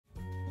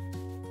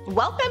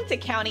Welcome to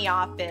County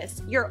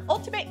Office, your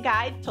ultimate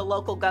guide to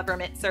local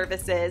government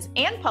services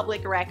and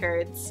public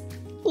records.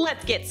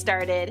 Let's get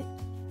started.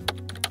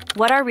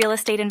 What are real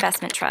estate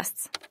investment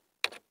trusts?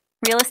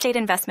 Real estate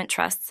investment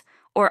trusts,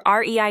 or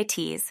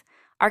REITs,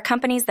 are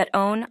companies that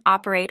own,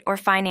 operate, or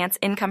finance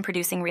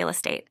income-producing real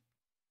estate.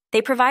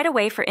 They provide a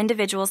way for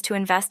individuals to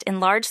invest in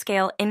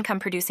large-scale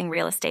income-producing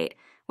real estate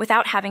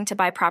without having to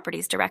buy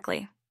properties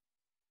directly.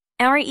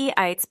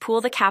 REITs pool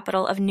the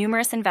capital of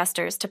numerous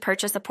investors to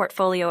purchase a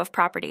portfolio of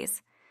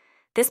properties.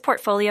 This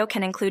portfolio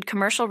can include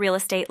commercial real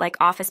estate like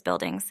office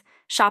buildings,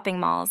 shopping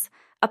malls,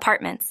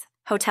 apartments,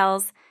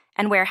 hotels,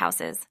 and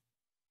warehouses.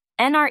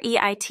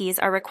 REITs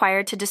are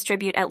required to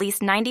distribute at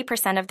least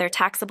 90% of their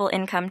taxable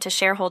income to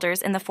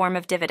shareholders in the form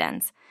of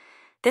dividends.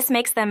 This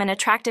makes them an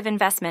attractive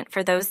investment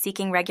for those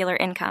seeking regular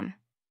income.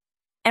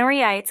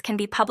 REITs can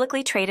be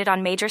publicly traded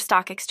on major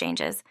stock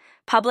exchanges,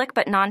 public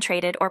but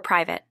non-traded or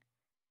private.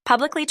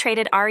 Publicly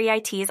traded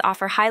REITs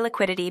offer high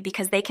liquidity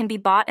because they can be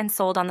bought and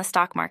sold on the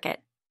stock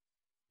market.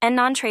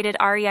 Non-traded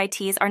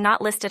REITs are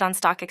not listed on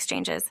stock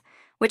exchanges,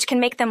 which can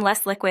make them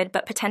less liquid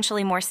but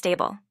potentially more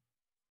stable.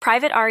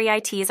 Private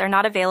REITs are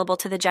not available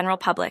to the general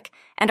public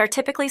and are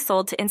typically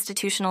sold to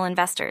institutional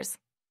investors.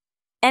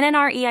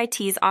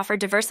 REITs offer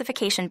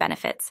diversification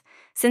benefits,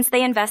 since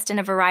they invest in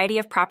a variety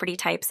of property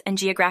types and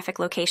geographic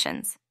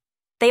locations.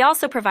 They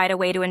also provide a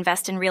way to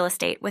invest in real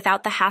estate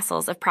without the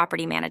hassles of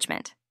property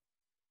management.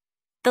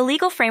 The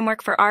legal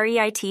framework for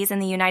REITs in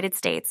the United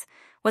States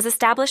was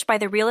established by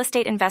the Real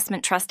Estate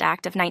Investment Trust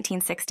Act of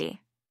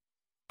 1960.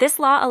 This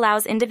law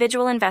allows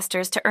individual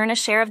investors to earn a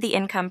share of the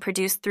income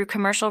produced through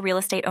commercial real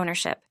estate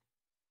ownership.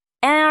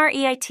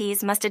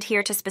 REITs must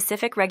adhere to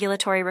specific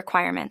regulatory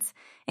requirements,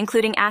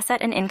 including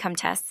asset and income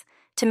tests,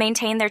 to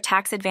maintain their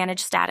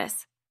tax-advantaged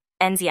status.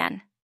 NZN.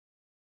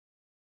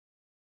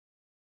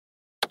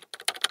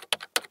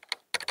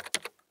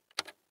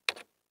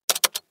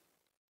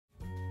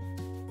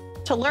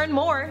 To learn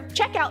more,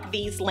 check out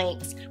these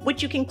links,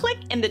 which you can click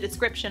in the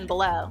description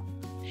below.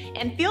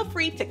 And feel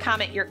free to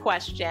comment your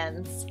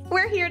questions.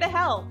 We're here to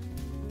help.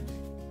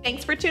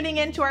 Thanks for tuning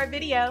in to our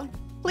video.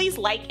 Please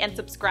like and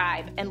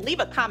subscribe and leave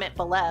a comment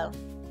below.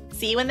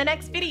 See you in the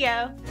next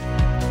video.